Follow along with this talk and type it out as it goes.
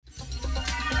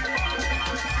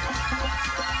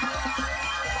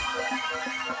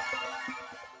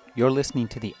You're listening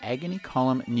to the Agony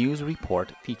Column News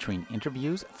Report featuring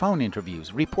interviews, phone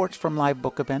interviews, reports from live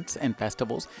book events and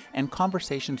festivals, and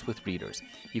conversations with readers.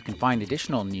 You can find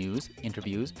additional news,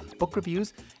 interviews, book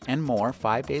reviews, and more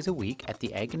 5 days a week at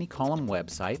the Agony Column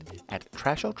website at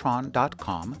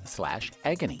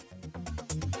trashotron.com/agony.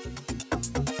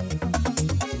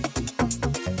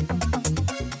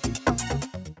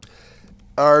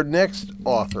 Our next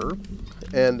author,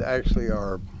 and actually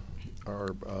our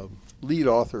lead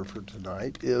author for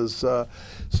tonight, is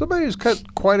somebody who's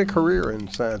got quite a career in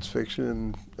science fiction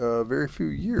in very few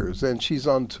years, and she's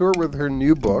on tour with her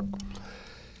new book.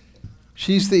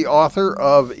 She's the author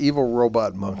of Evil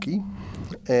Robot Monkey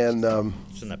and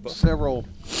several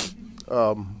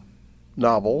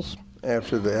novels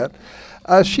after that.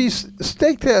 She's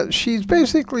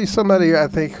basically somebody, I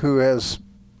think, who has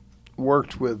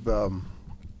worked with an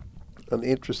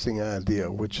interesting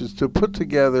idea, which is to put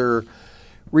together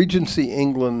Regency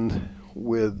England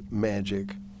with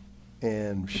magic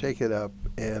and shake it up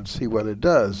and see what it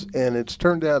does. And it's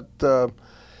turned out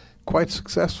quite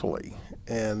successfully.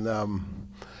 And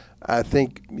I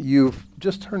think you've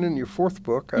just turned in your fourth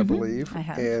book, I believe. I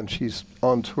have. And she's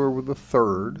on tour with the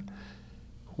third,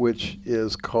 which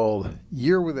is called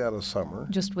Year Without a Summer.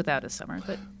 Just Without a Summer,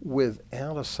 but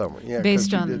Without a Summer. Yeah,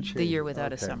 based on The Year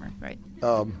Without a Summer, right.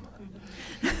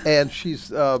 And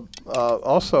she's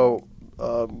also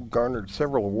garnered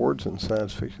several awards in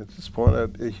science fiction at this point,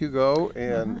 a Hugo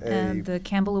and the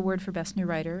Campbell Award for Best New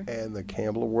Writer. And the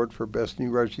Campbell Award for Best New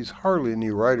Writer. She's hardly a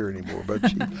new writer anymore,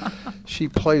 but she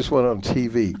plays one on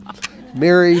TV.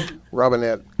 Mary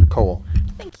Robinette Kowal.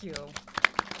 Thank you.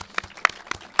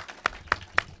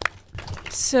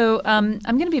 So I'm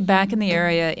going to be back in the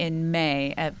area in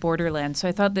May at Borderland, so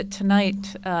I thought that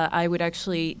tonight I would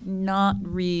actually not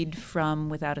read from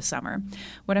Without a Summer.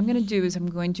 What I'm going to do is I'm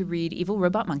going to read Evil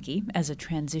Robot Monkey as a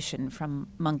transition from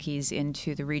monkeys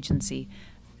into the Regency.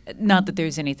 Not that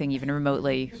there's anything even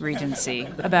remotely Regency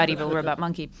about Evil Robot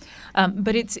Monkey,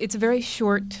 but it's a very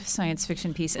short science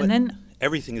fiction piece, and then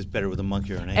everything is better with a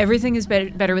monkey or an ape. Everything is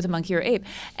better with a monkey or ape.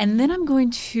 And then I'm going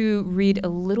to read a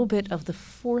little bit of the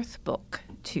fourth book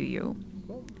to you.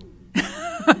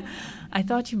 I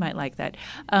thought you might like that.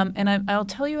 And I'll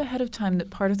tell you ahead of time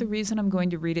that part of the reason I'm going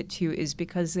to read it to you is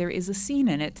because there is a scene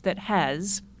in it that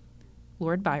has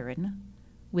Lord Byron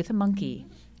with a monkey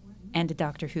and a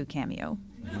Doctor Who cameo.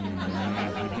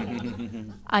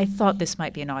 I thought this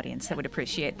might be an audience that would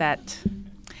appreciate that.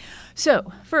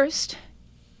 So, first,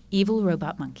 Evil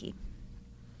Robot Monkey.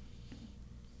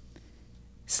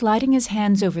 Sliding his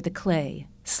hands over the clay,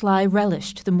 Sly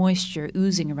relished the moisture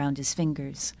oozing around his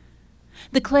fingers.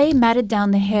 The clay matted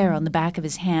down the hair on the back of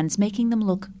his hands, making them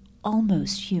look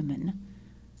almost human.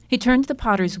 He turned the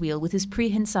potter's wheel with his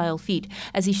prehensile feet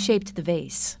as he shaped the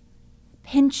vase.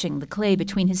 Pinching the clay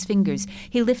between his fingers,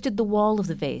 he lifted the wall of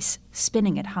the vase,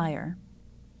 spinning it higher.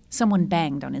 Someone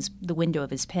banged on the window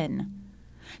of his pen.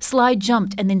 Sly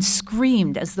jumped and then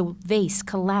screamed as the vase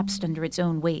collapsed under its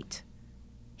own weight.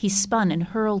 He spun and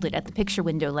hurled it at the picture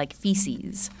window like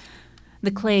feces.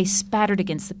 The clay spattered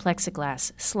against the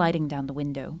plexiglass, sliding down the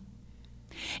window.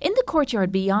 In the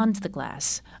courtyard beyond the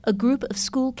glass, a group of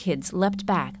school kids leapt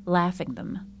back, laughing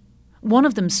them. One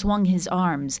of them swung his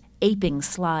arms, aping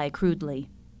Sly crudely.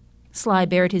 Sly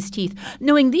bared his teeth,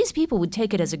 knowing these people would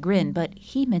take it as a grin, but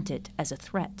he meant it as a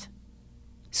threat.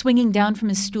 Swinging down from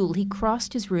his stool, he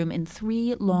crossed his room in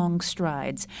 3 long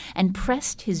strides and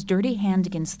pressed his dirty hand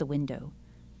against the window.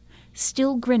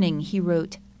 Still grinning, he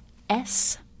wrote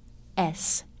S.S.A.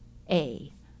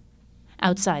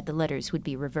 Outside, the letters would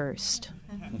be reversed.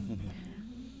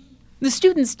 The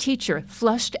student's teacher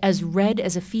flushed as red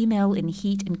as a female in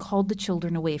heat and called the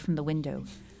children away from the window.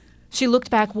 She looked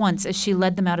back once as she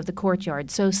led them out of the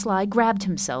courtyard, so Sly grabbed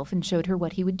himself and showed her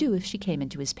what he would do if she came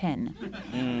into his pen.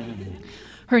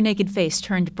 Her naked face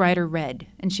turned brighter red,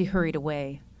 and she hurried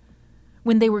away.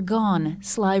 When they were gone,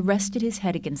 Sly rested his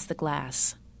head against the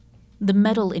glass. The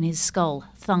metal in his skull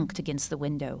thunked against the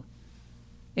window.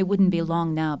 It wouldn't be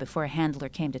long now before a handler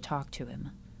came to talk to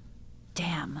him.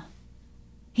 Damn.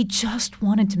 He just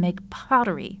wanted to make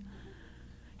pottery.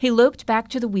 He loped back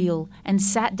to the wheel and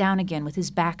sat down again with his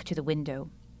back to the window.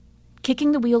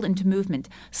 Kicking the wheel into movement,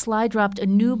 Sly dropped a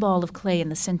new ball of clay in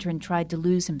the center and tried to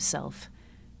lose himself.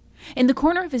 In the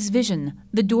corner of his vision,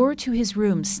 the door to his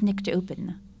room snicked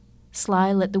open.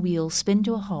 Sly let the wheel spin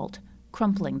to a halt,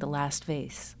 crumpling the last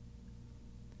vase.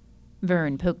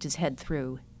 Vern poked his head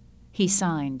through. He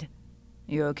signed.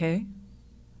 "You okay?"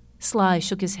 Sly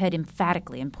shook his head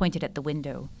emphatically and pointed at the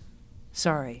window.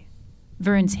 "Sorry."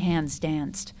 Vern's hands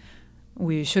danced.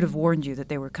 "We should have warned you that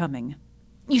they were coming."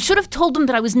 "You should have told them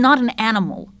that I was not an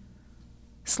animal."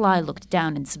 Sly looked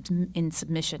down in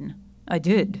submission. I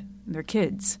did. They're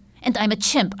kids. And I'm a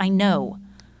chimp, I know.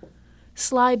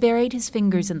 Sly buried his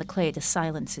fingers in the clay to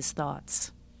silence his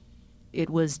thoughts. It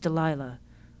was Delilah.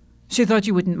 She thought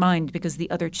you wouldn't mind because the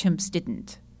other chimps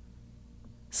didn't.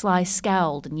 Sly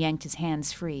scowled and yanked his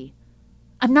hands free.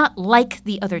 I'm not like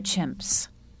the other chimps.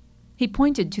 He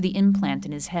pointed to the implant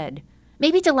in his head.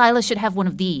 Maybe Delilah should have one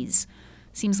of these.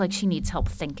 Seems like she needs help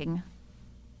thinking.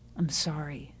 I'm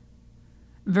sorry.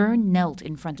 Vern knelt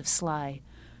in front of Sly,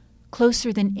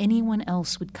 closer than anyone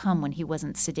else would come when he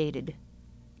wasn't sedated.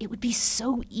 It would be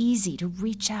so easy to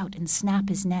reach out and snap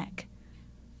his neck.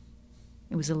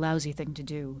 It was a lousy thing to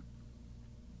do.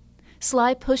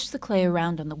 Sly pushed the clay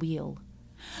around on the wheel.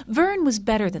 Vern was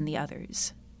better than the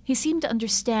others. He seemed to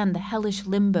understand the hellish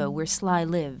limbo where Sly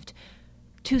lived.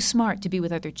 Too smart to be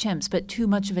with other chimps, but too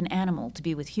much of an animal to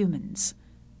be with humans.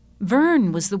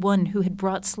 Vern was the one who had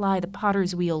brought Sly the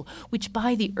potter's wheel, which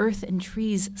by the earth and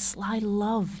trees Sly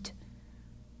loved.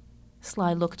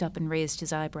 Sly looked up and raised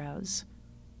his eyebrows.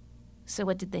 So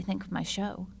what did they think of my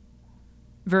show?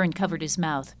 Vern covered his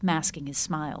mouth, masking his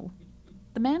smile.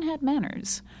 The man had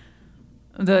manners.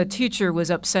 The teacher was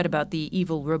upset about the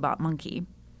evil robot monkey.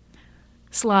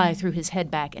 Sly threw his head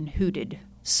back and hooted.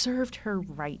 Served her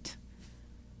right.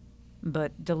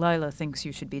 But Delilah thinks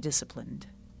you should be disciplined.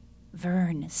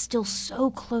 Vern, still so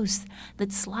close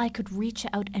that Sly could reach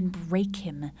out and break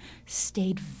him,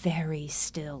 stayed very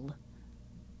still.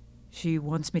 She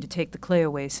wants me to take the clay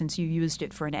away since you used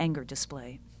it for an anger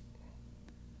display.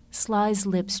 Sly's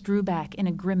lips drew back in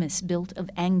a grimace built of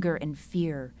anger and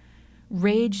fear.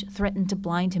 Rage threatened to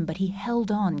blind him, but he held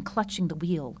on, clutching the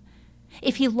wheel.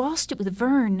 If he lost it with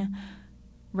Vern,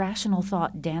 rational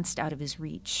thought danced out of his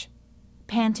reach.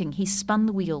 Panting, he spun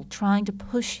the wheel, trying to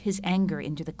push his anger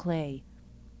into the clay.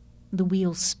 The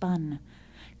wheel spun.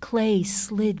 Clay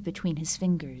slid between his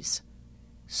fingers.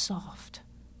 Soft,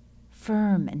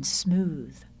 firm and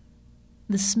smooth.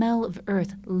 The smell of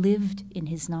earth lived in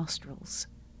his nostrils.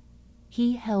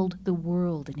 He held the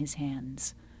world in his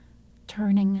hands.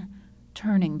 Turning,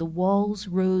 the walls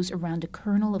rose around a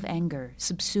kernel of anger,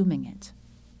 subsuming it.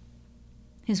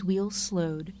 His wheel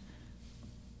slowed,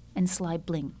 and Sly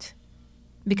blinked,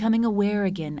 becoming aware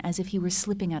again as if he were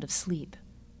slipping out of sleep.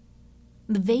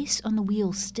 The vase on the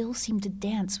wheel still seemed to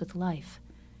dance with life.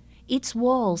 Its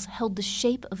walls held the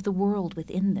shape of the world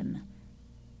within them.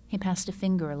 He passed a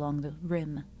finger along the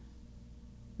rim.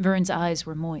 Vern's eyes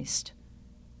were moist.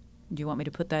 Do you want me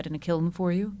to put that in a kiln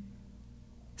for you?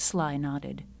 Sly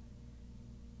nodded.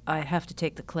 I have to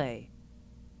take the clay.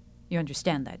 You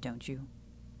understand that, don't you?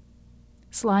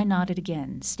 Sly nodded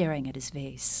again, staring at his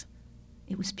vase.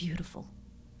 It was beautiful.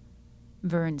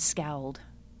 Vern scowled.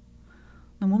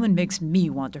 The woman makes me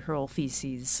want to hurl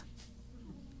feces.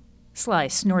 Sly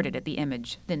snorted at the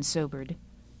image, then sobered.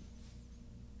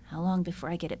 How long before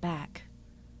I get it back?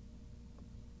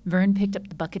 Vern picked up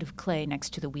the bucket of clay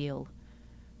next to the wheel.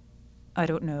 I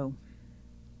don't know.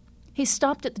 He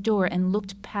stopped at the door and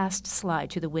looked past Sly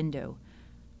to the window.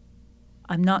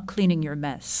 I'm not cleaning your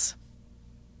mess.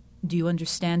 Do you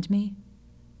understand me?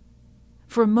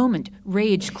 For a moment,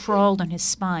 rage crawled on his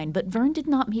spine, but Vern did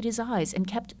not meet his eyes and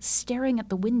kept staring at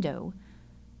the window.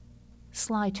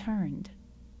 Sly turned.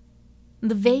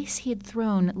 The vase he had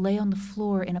thrown lay on the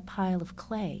floor in a pile of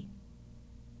clay.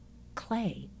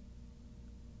 Clay.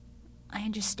 I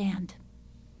understand.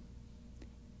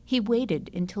 He waited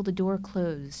until the door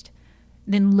closed,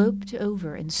 then loped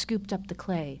over and scooped up the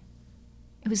clay.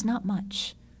 It was not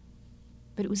much,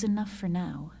 but it was enough for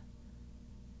now.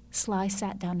 Sly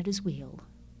sat down at his wheel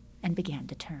and began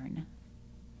to turn.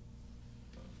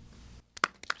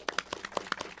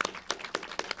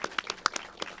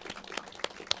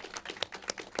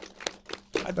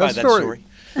 I'd buy that story.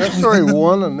 That story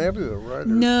won an Emmy, right?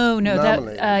 No,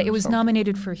 it was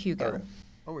nominated for Hugo. Okay.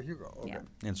 Oh, Hugo. Okay. Yeah.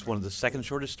 And it's one of the second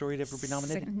shortest story to ever be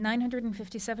nominated?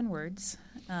 957 words.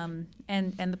 And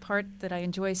the part that I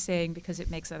enjoy saying, because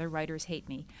it makes other writers hate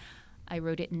me, I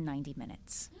wrote it in 90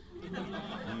 minutes.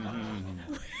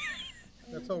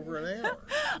 That's over an hour.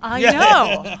 I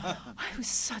know. I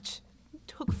was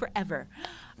took forever.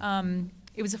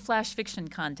 It was a flash fiction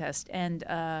contest, and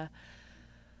and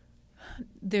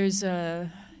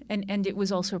it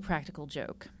was also a practical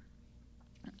joke.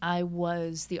 I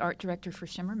was the art director for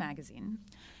Shimmer Magazine,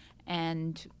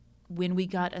 and when we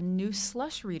got a new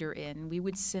slush reader in, we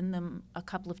would send them a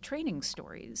couple of training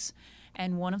stories,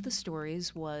 and one of the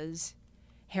stories was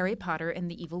Harry Potter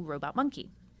and the Evil Robot Monkey.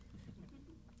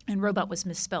 And robot was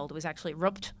misspelled. It was actually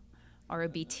Robt,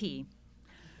 R-O-B-T.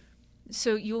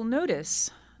 So you'll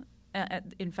notice,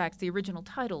 in fact, the original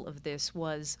title of this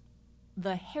was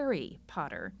The Harry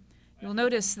Potter. You'll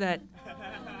notice that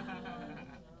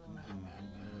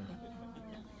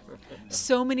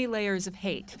so many layers of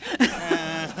hate.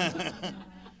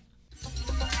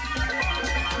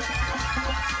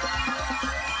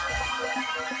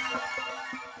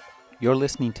 You're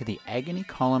listening to the Agony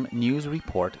Column News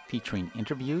Report featuring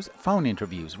interviews, phone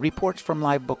interviews, reports from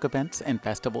live book events and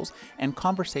festivals, and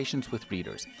conversations with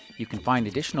readers. You can find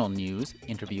additional news,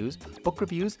 interviews, book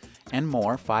reviews, and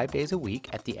more 5 days a week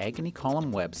at the Agony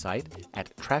Column website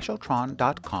at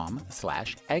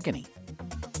trashotron.com/agony.